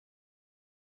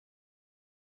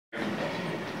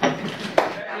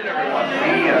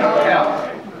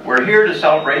we're here to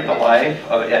celebrate the life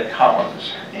of Ed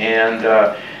Collins. And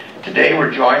today we're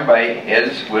joined by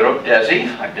Ed's widow, Desi.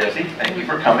 Hi, Desi. Thank you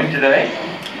for coming today.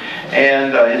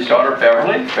 And his daughter,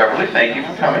 Beverly. Beverly, thank you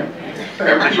for coming.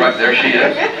 Beverly's right there, she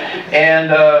is. And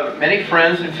many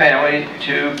friends and family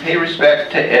to pay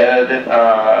respect to Ed,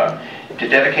 to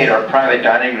dedicate our private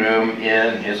dining room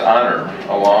in his honor,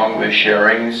 along with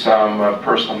sharing some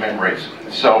personal memories.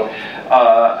 So,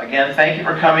 again, thank you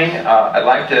for coming. I'd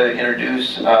like to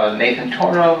introduce Nathan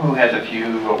Torno, who has a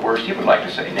few words he would like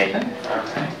to say. Nathan?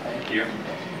 Thank you.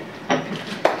 All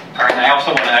right, and I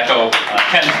also want to echo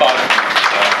Ken's thoughts.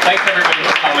 Thanks everybody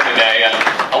for coming today.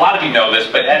 A lot of you know this,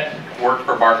 but Ed worked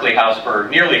for Barclay House for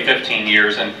nearly 15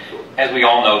 years, and as we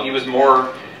all know, he was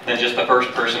more than just the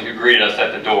first person who greeted us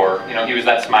at the door. You know, he was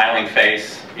that smiling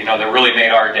face, you know, that really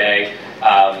made our day.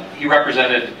 He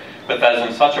represented Bethesda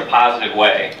in such a positive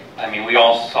way. I mean, we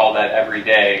all saw that every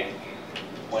day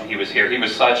when he was here. He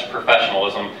was such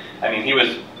professionalism. I mean, he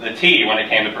was the T when it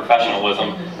came to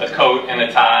professionalism, the coat and the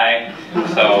tie.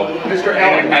 So,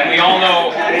 and we all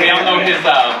know his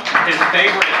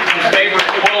favorite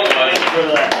quote was,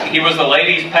 "He was the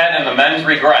ladies' pet and the men's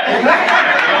regret." We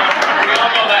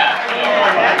all know that.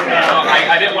 So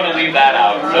I didn't want to leave that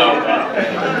out. So,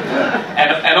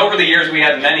 and over the years, we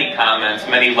had many comments,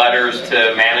 many letters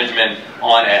to management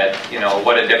on Ed. You know,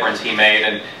 what a difference he made,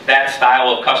 and that style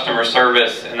of customer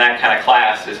service and that kind of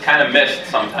class is kind of missed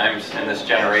sometimes in this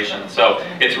generation. So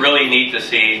it's really neat to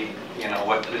see, you know,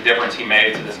 what the difference he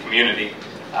made to this community.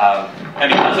 And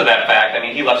because of that fact, I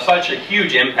mean, he left such a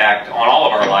huge impact on all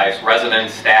of our lives,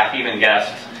 residents, staff, even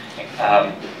guests.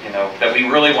 You know, that we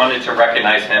really wanted to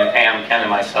recognize him, Pam, Ken, and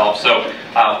myself. So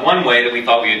one way that we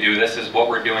thought we would do this is what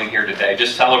we're doing here today,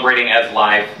 just celebrating Ed's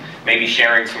life, maybe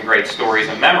sharing some great stories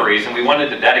and memories, and we wanted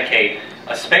to dedicate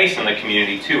a space in the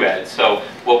community to Ed. So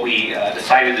what we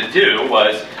decided to do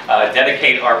was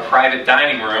dedicate our private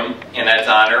dining room in Ed's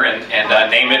honor and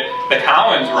name it the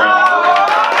Collins Room.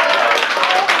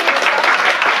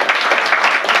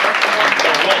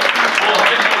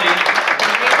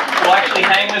 We'll actually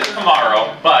hang this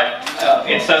tomorrow, but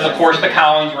it says, of course, the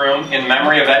Collins Room in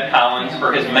memory of Ed Collins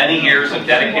for his many years of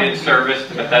dedicated service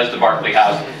to Bethesda Barclay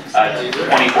House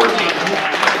 2014.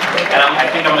 And I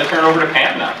think I'm going to turn it over to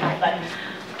Pam now.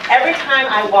 Every time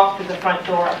I walked through the front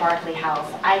door at Barclay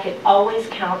House, I could always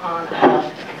count on a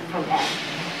hug from Ed.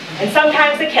 And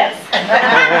sometimes a kiss.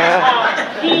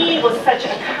 He was such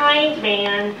a kind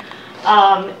man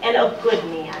and a good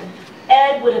man.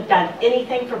 Ed would have done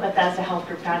anything for Bethesda Health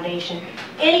Group Foundation,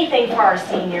 anything for our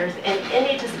seniors, and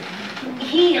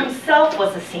he himself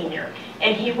was a senior,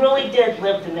 and he really did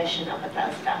live the mission of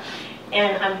Bethesda.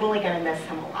 And I'm really going to miss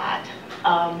him a lot.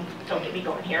 Don't get me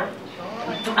going here.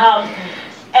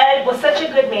 Ed was such a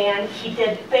good man. He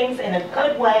did things in a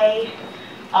good way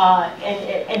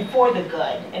and for the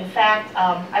good. In fact,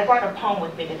 I brought a poem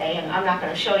with me today, and I'm not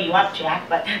going to show you up, Jack,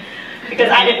 but because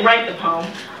I didn't write the poem.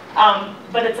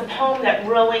 But it's a poem that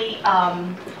really,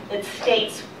 it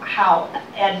states how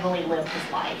Ed really lived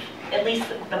his life, at least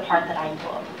the part that I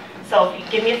wrote. So if you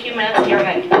give me a few minutes here,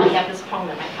 I have this poem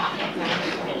in my pocket.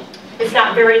 It's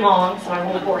not very long, so I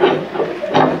won't bore you.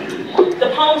 The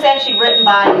poem's actually written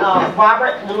by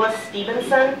Robert Louis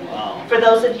Stevenson. Wow. For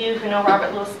those of you who know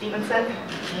Robert Louis Stevenson,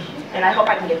 and I hope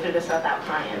I can get through this without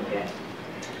crying.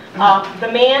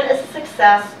 The man is a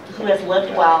success who has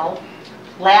lived well,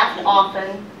 laughed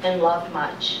often, and loved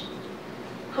much,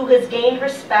 who has gained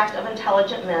respect of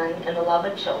intelligent men and the love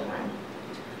of children,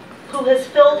 who has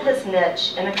filled his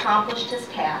niche and accomplished his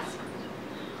task,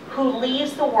 who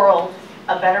leaves the world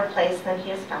a better place than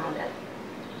he has found it,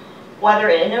 whether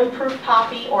an improved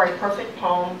copy or a perfect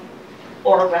poem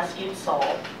or a rescued soul,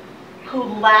 who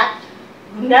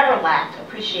never lacked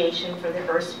appreciation for the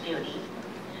earth's beauty,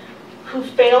 who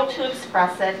failed to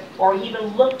express it or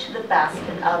even look to the best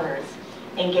in others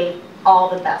and gave all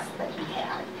the best that he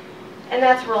had. And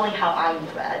that's really how I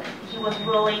knew Ed. He was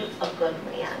really a good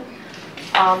man.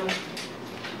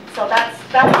 So that's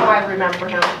how I remember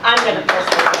him. I'm going to miss him.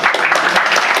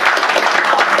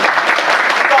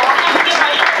 So I'll have to give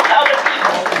my answer to other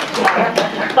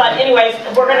people. But anyways,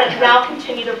 we're going to now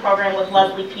continue the program with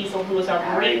Leslie Piesel, who is our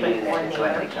bereavement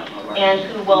coordinator, and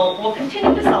who will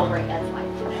continue to celebrate Ed's life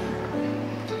today.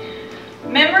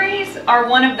 Memories are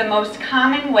one of the most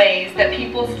common ways that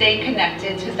people stay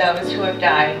connected to those who have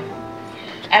died.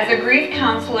 As a grief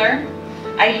counselor,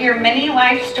 I hear many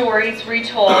life stories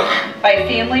retold by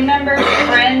family members,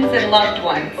 friends, and loved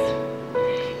ones.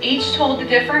 Each told a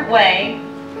different way,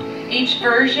 each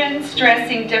version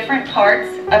stressing different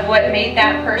parts of what made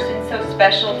that person so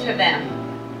special to them.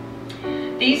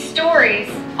 These stories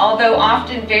although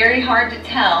often very hard to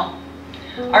tell,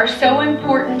 are so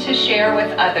important to share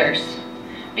with others,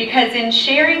 because in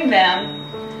sharing them,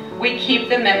 we keep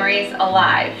the memories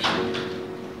alive.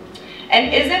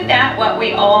 And isn't that what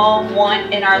we all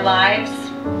want in our lives?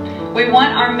 We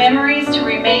want our memories to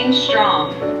remain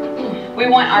strong. We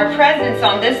want our presence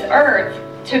on this earth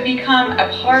to become a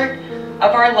part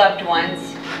of our loved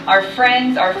ones, our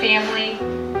friends, our family,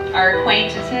 our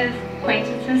acquaintances,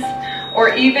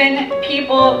 or even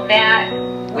people that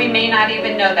we may not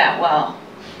even know that well.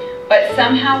 But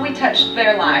somehow we touched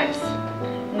their lives,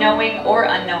 knowing or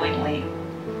unknowingly.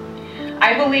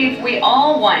 I believe we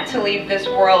all want to leave this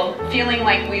world feeling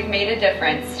like we've made a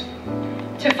difference,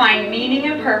 to find meaning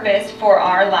and purpose for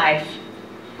our life,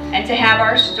 and to have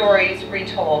our stories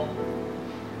retold.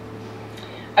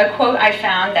 A quote I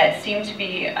found that seemed to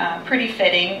be pretty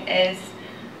fitting is,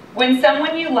 "When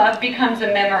someone you love becomes a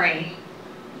memory,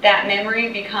 that memory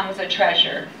becomes a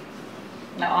treasure."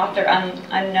 The author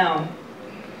unknown.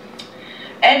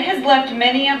 Ed has left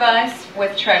many of us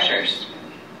with treasures.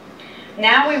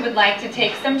 Now we would like to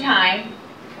take some time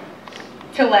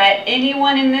to let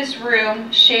anyone in this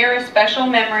room share a special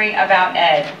memory about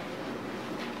Ed.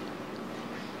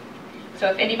 So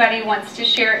if anybody wants to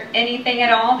share anything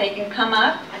at all, they can come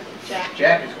up.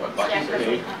 Jack is what Bucky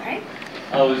said. All right.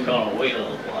 I was going to wait a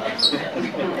little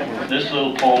while. This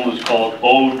little poem is called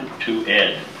Ode to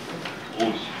Ed.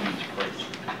 Old Sweet's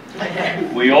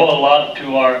Place. We owe a lot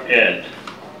to our Ed,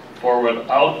 for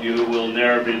without you we'll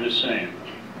ne'er be the same.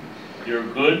 You're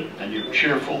good and you're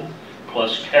cheerful,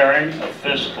 plus caring, a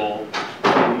fistful.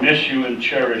 We miss you and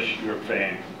cherish your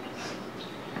fame.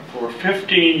 For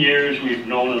 15 years we've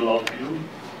known and loved you.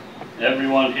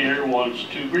 Everyone here wants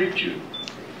to greet you.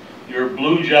 Your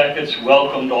blue jackets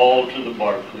welcomed all to the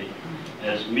Barclay.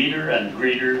 As meter and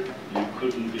greeter, you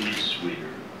couldn't be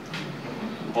sweeter.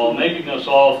 While making us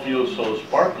all feel so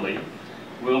sparkly,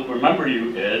 we'll remember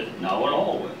you, Ed, now and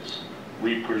always.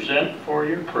 We present for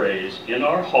your praise in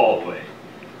our hallway.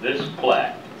 This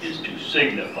plaque is to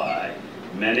signify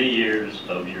many years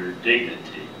of your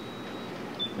dignity.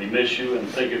 We miss you and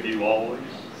think of you always.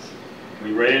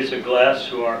 We raise a glass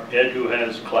to our Ed who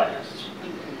has class.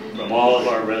 From all of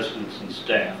our residents and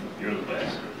staff, you're the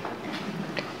best.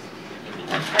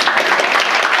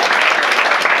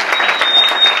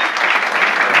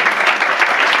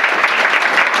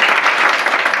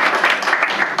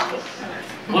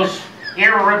 Was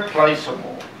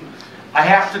irreplaceable. I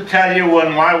have to tell you,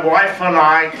 when my wife and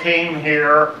I came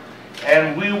here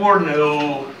and we were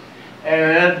new,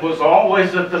 and Ed was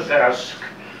always at the desk,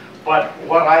 but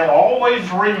what I always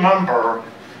remember,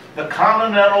 the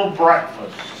continental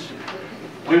breakfast.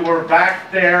 We were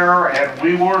back there and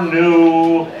we were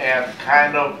new and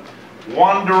kind of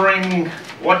wondering,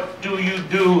 what do you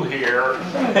do here?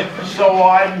 So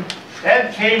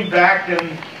Ed came back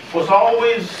and was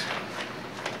always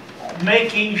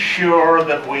making sure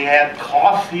that we had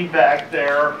coffee back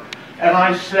there. And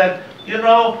I said, you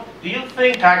know, do you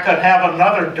think I could have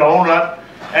another donut?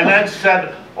 And Ed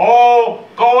said, oh,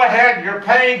 go ahead, you're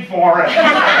paying for it.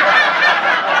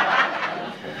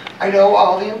 I know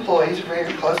all the employees are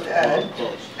very close to Ed,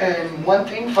 and one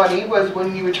thing funny was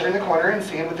when you would turn the corner and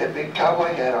see him with that big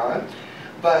cowboy hat on.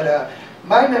 But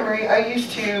my memory, I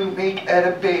used to make Ed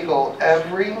a bagel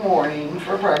every morning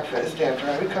for breakfast after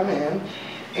I would come in,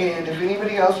 and if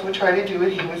anybody else would try to do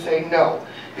it, he would say no,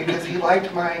 because he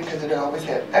liked mine because it always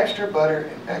had extra butter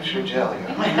and extra jelly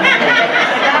on it.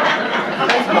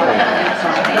 That's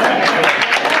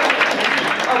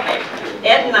Okay,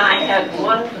 Ed and I had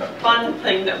one fun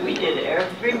thing that we did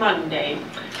every Monday.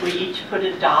 We each put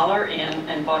 $1 in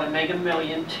and bought a Mega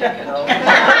Million ticket.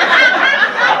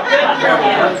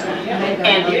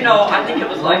 And you know, I think it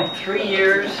was like 3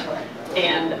 years,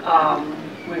 and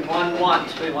we won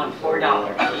once. We won $4.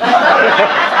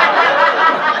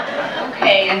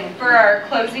 Okay, and for our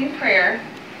closing prayer,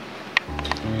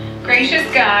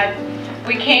 gracious God,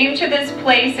 we came to this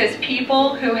place as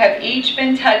people who have each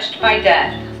been touched by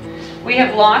death. We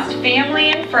have lost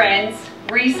family and friends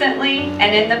recently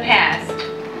and in the past.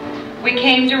 We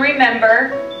came to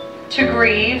remember, to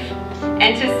grieve,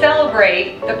 and to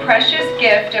celebrate the precious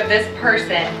gift of this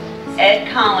person, Ed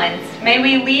Collins. May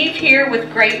we leave here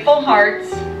with grateful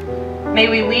hearts. May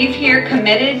we leave here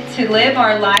committed to live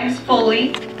our lives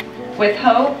fully, with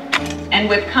hope and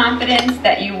with confidence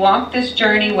that you walk this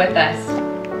journey with us.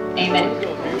 Amen.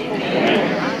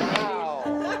 Amen.